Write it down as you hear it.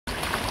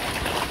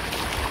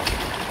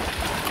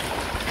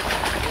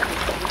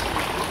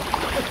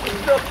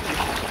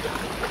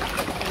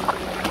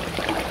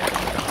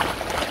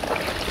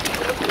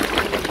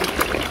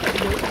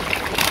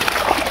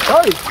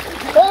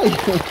I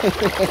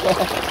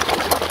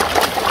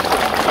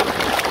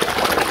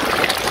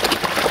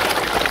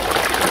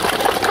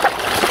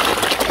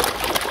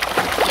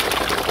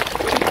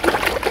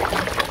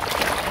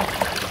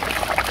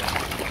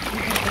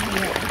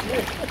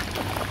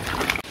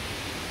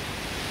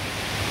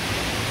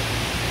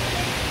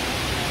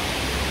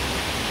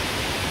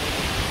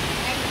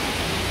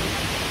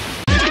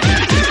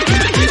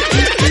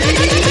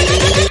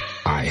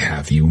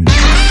have you.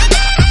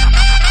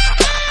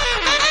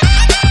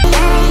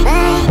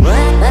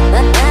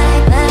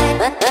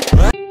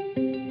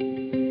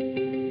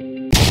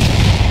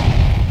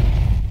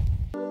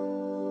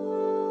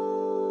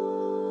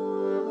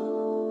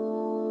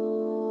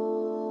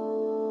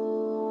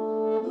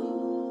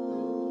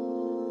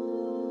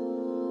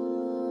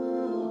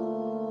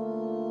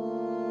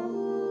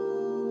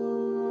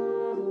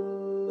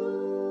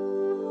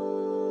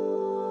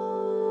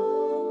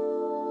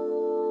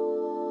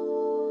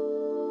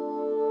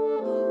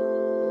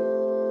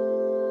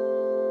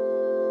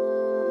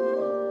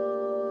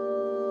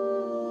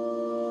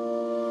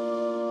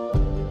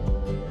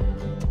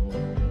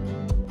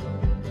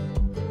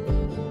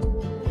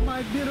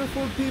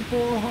 Beautiful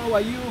people, how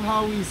are you?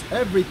 How is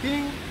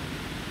everything?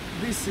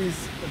 This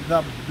is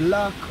the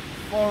Black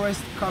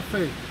Forest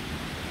Cafe.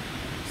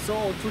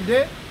 So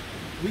today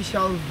we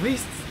shall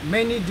visit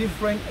many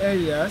different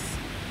areas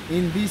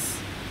in this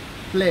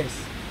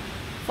place.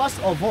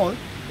 First of all,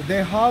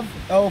 they have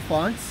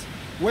elephants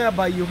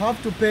whereby you have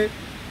to pay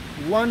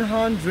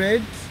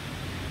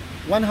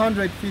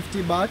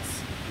 150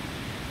 bahts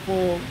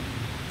for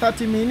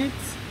 30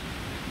 minutes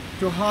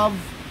to have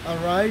a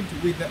ride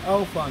with the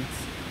elephants.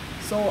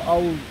 So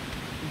I'll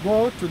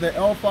go to the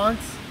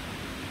elephants,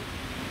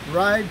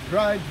 ride,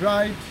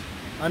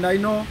 and I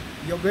know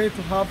you're going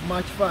to have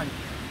much fun.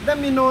 Let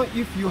me know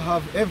if you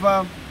have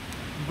ever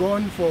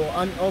gone for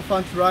an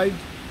elephant ride,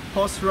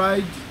 horse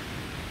ride.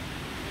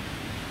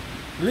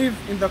 Leave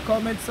in the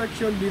comment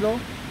section below.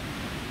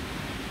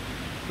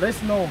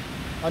 Let's know.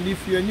 And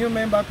if you're a new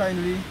member,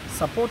 kindly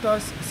support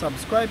us,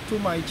 subscribe to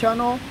my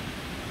channel.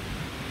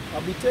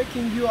 I'll be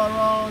taking you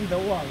around the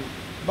world,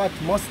 but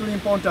mostly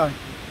important,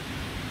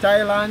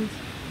 Thailand,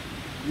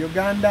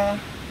 Uganda,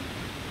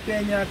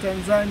 Kenya,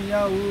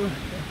 Tanzania.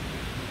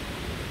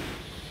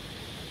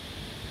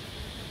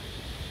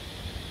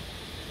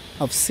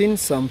 I've seen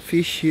some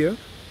fish here.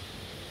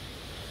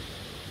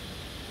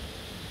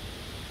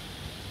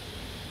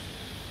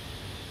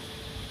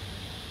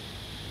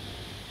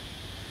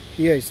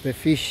 Here is the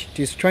fish. It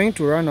is trying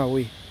to run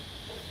away.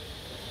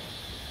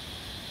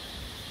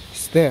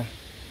 It's there.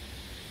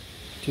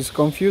 It is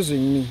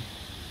confusing me.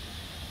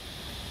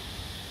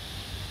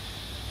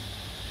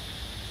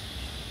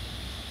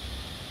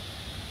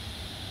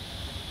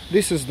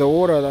 This is the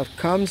water that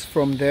comes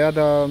from the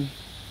other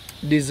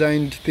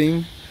designed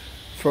thing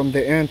from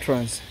the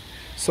entrance.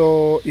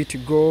 So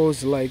it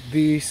goes like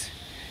this.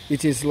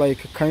 It is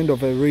like a kind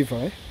of a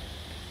river.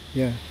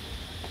 Yeah.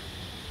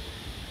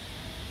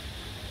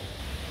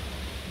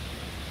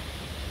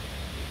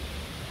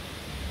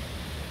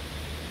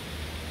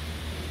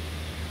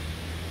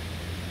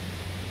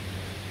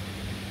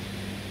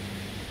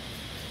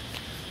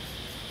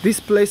 This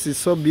place is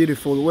so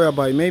beautiful,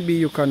 whereby maybe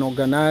you can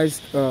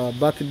organize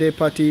birthday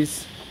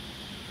parties,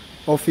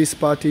 office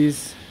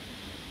parties,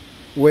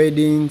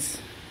 weddings,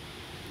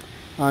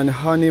 and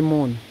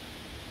honeymoon.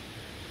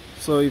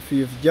 So if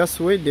you've just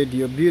wedded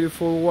your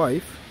beautiful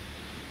wife,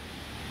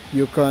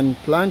 you can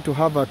plan to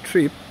have a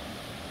trip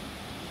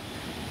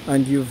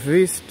and you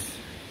visit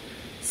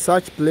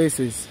such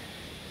places.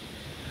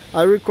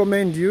 I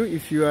recommend you,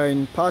 if you are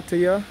in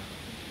Pattaya,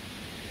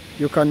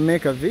 you can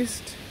make a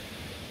visit.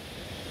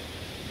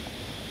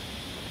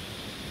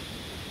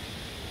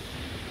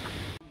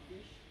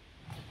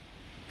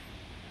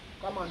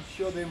 Come and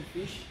show them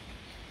fish.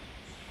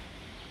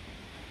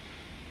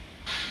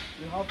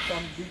 You have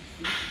some big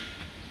fish.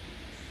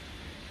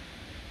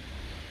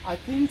 I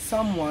think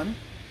someone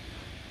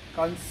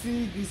can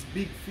see these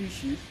big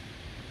fishes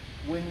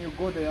when you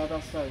go the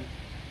other side.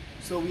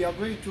 So we are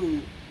going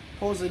to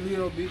pause a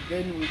little bit,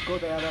 then we go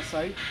the other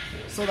side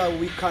so that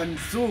we can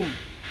zoom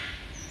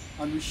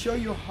and we show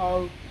you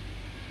how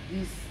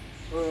these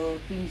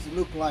things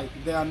look like.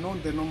 They are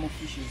not the normal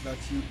fishes that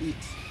you eat.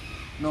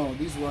 No,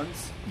 these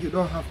ones you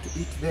don't have to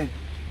eat them.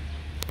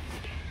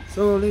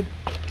 So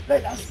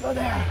let us go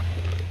there.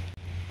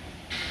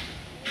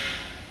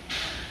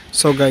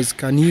 So guys,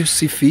 can you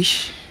see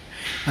fish?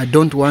 I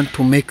don't want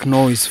to make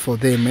noise for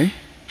them,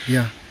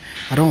 Yeah,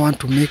 I don't want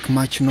to make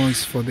much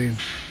noise for them.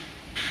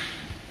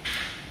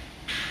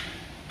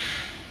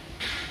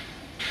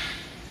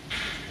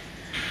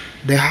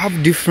 They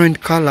have different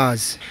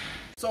colors.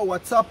 So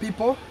what's up,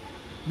 people?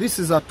 This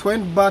is a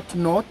 20 baht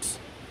note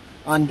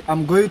and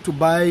I'm going to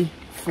buy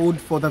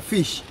food for the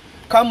fish.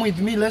 Come with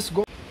me, let's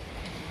go.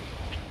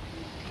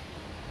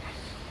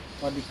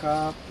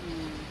 Wadikap,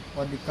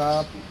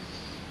 wadikap.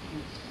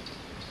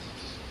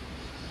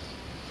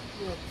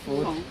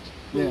 Food.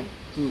 Yeah,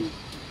 food.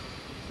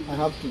 I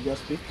have to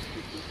just pick.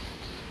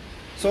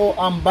 So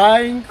I'm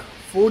buying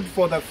food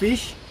for the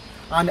fish.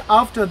 and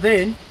after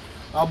then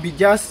I'll be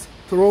just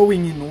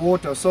throwing in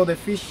water so the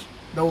fish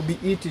they will be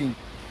eating.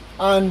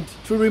 And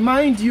to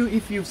remind you,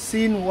 if you've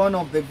seen one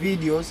of the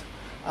videos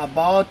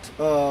about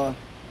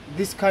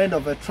this kind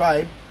of a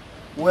tribe,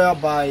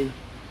 whereby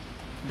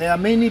there are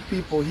many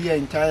people here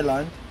in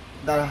Thailand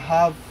that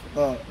have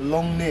a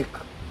long neck.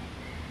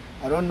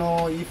 I don't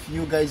know if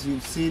you guys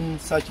have seen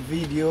such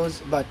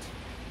videos, but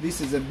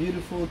this is a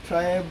beautiful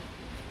tribe.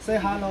 Say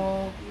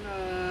hello.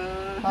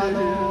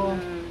 Hello.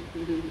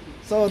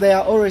 So they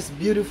are always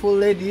beautiful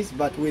ladies,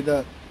 but with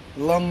a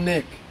long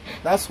neck.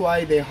 That's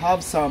why they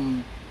have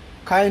some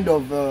kind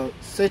of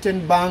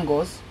certain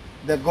bangles,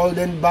 the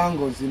golden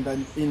bangles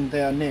in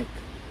their neck.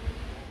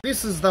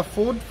 This is the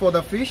food for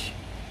the fish,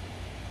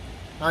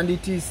 and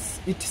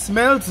it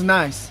smells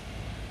nice.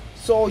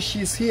 So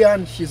she's here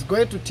and she's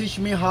going to teach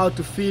me how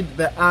to feed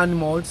the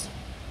animals,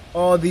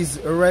 all these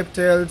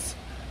reptiles,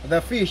 the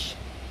fish.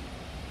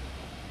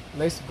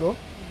 Let's go.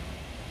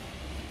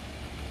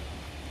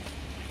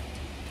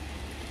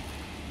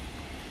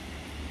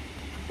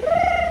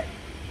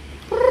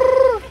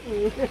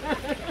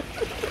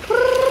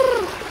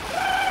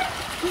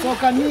 So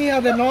can you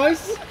hear the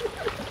noise?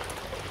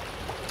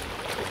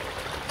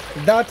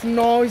 That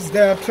noise,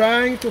 they are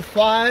trying to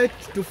fight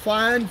to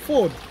find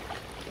food.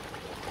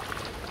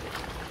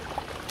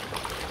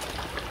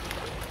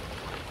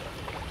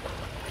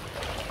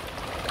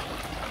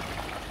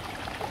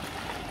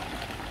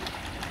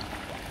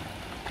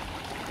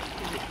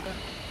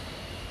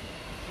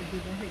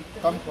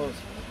 Come close.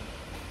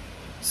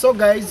 So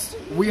guys,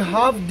 we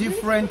have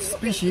different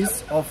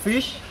species of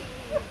fish.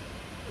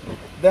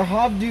 They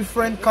have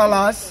different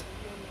colors.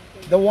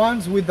 The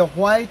ones with the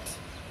white,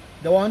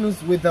 the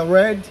ones with the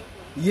red,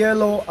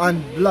 yellow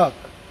and black.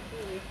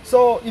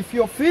 So if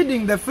you're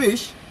feeding the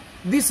fish,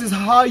 this is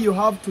how you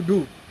have to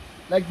do.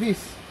 Like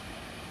this.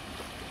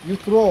 You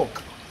throw.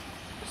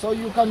 So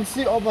you can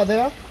see over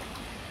there,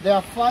 they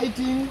are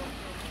fighting,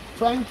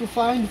 trying to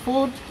find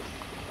food.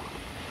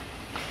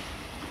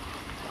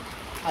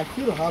 I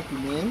feel happy,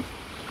 man.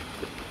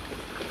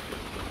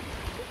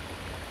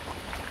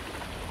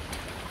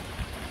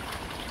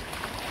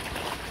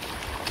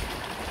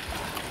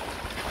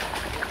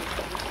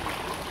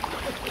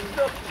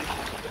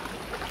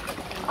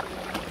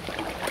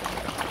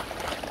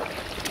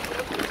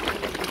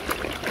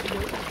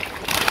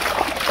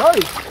 Hey!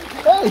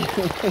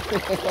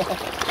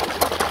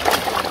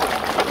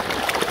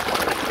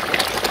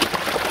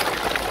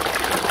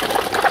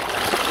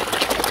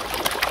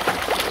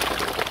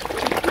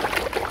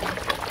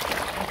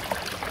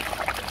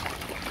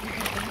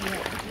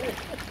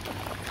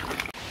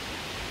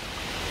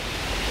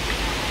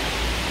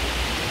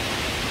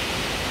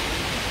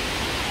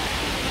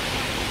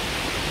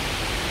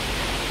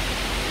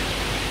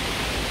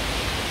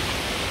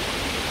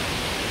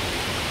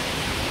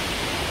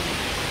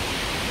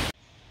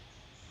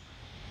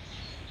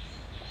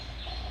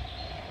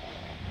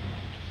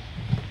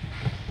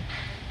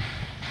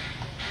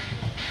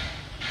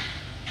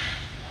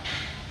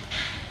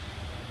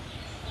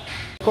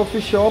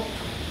 Coffee shop.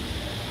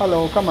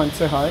 Hello, come and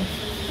say hi.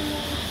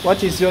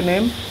 What is your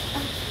name?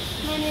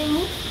 My name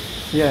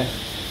is Yeah.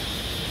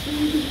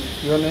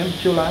 Your name?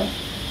 Chulai?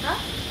 Huh?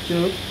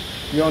 Chul.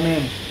 Your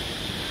name?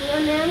 Your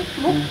name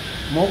Muk.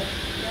 Muk?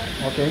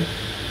 Okay.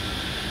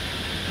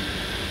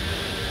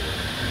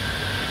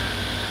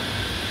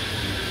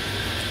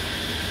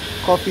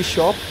 Coffee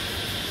shop.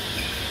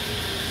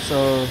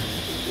 So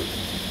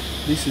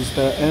this is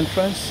the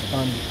entrance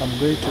and I'm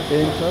going to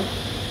enter,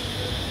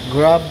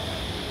 grab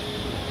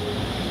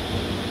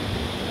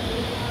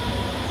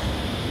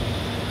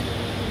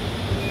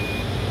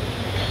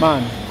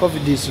man,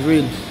 COVID is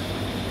real.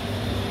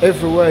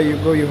 Everywhere you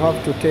go you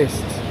have to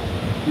test,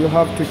 you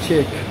have to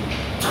check.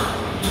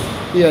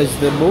 Here is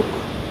the book.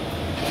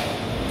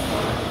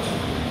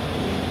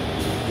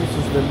 This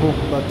is the book,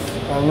 but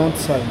I'll not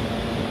sign.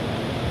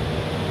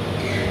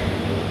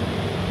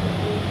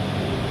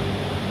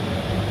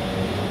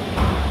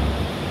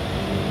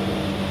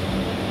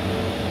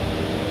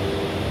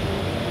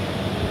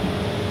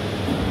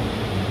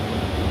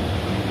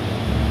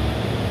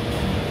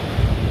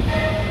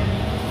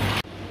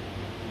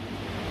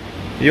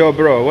 Yo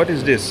bro, what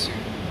is this?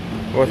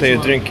 What are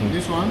you drinking?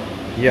 This one?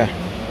 Yeah.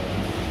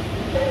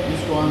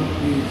 This one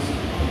is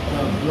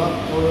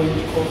black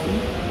orange coffee.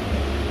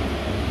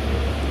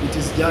 It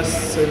is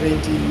just 70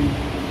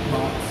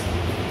 bahts.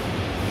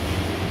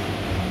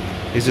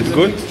 Is it It's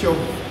good? a mixture of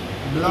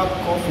black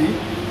coffee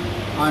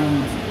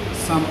and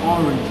some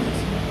oranges.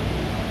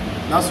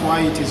 That's why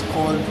it is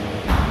called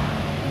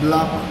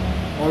black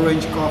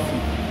orange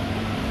coffee.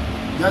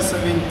 Just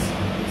 70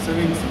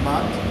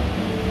 baht.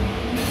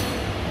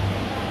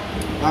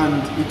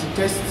 And it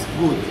tastes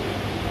good.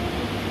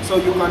 So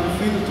you can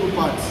feel two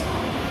parts.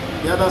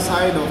 The other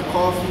side of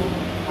coffee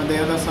and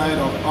the other side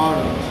of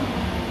orange.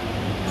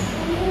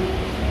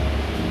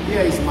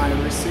 Here is my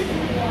receipt.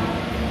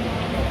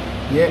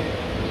 Yeah.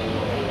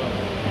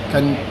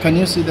 Can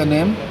you see the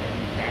name?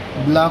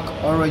 Black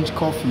orange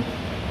coffee.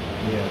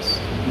 Yes.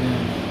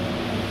 Yeah.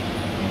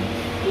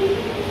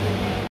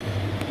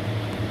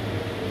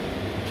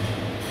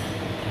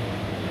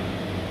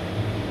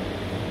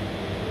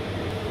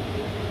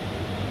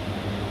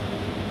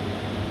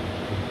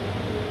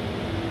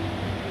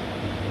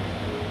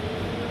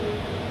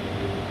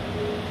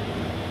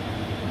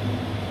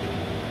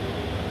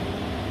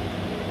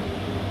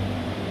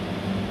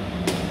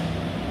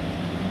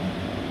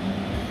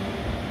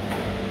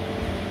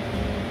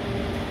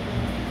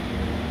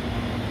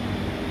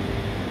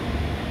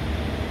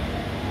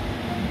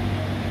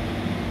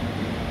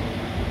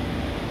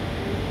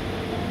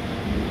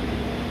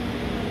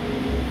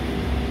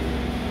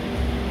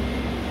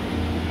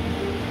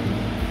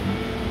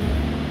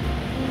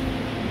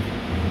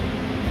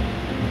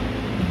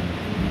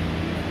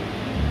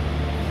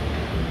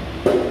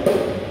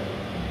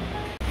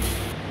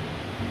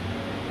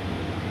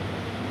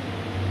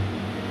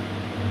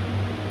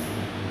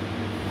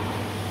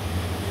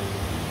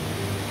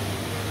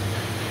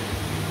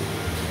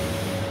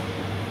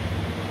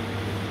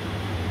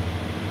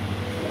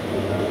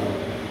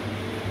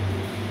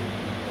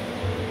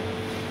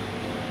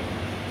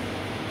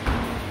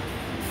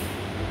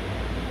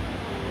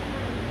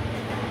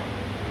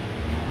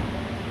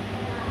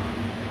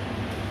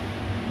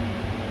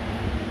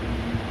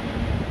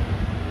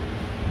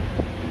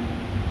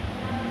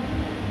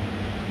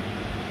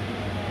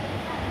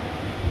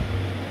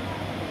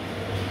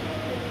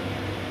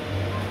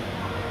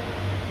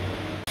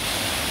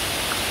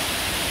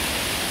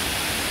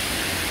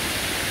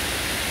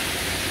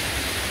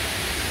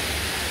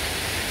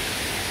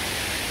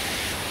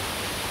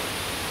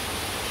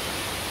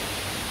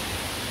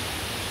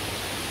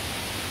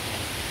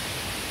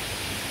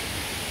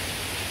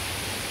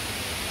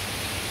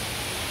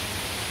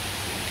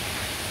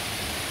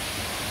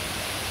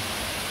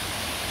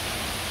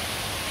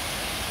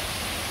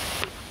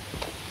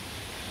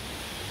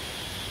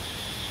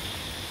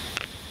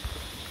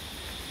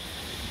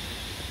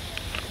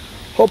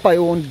 Hope I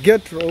won't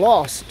get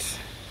lost.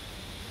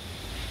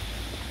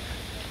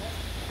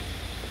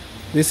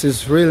 This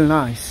is real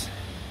nice.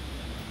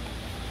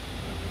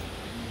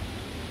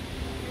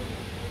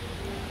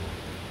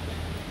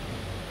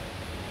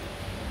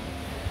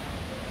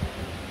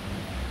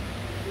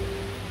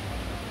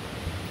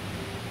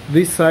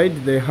 This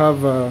side they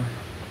have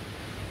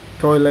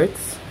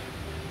toilets.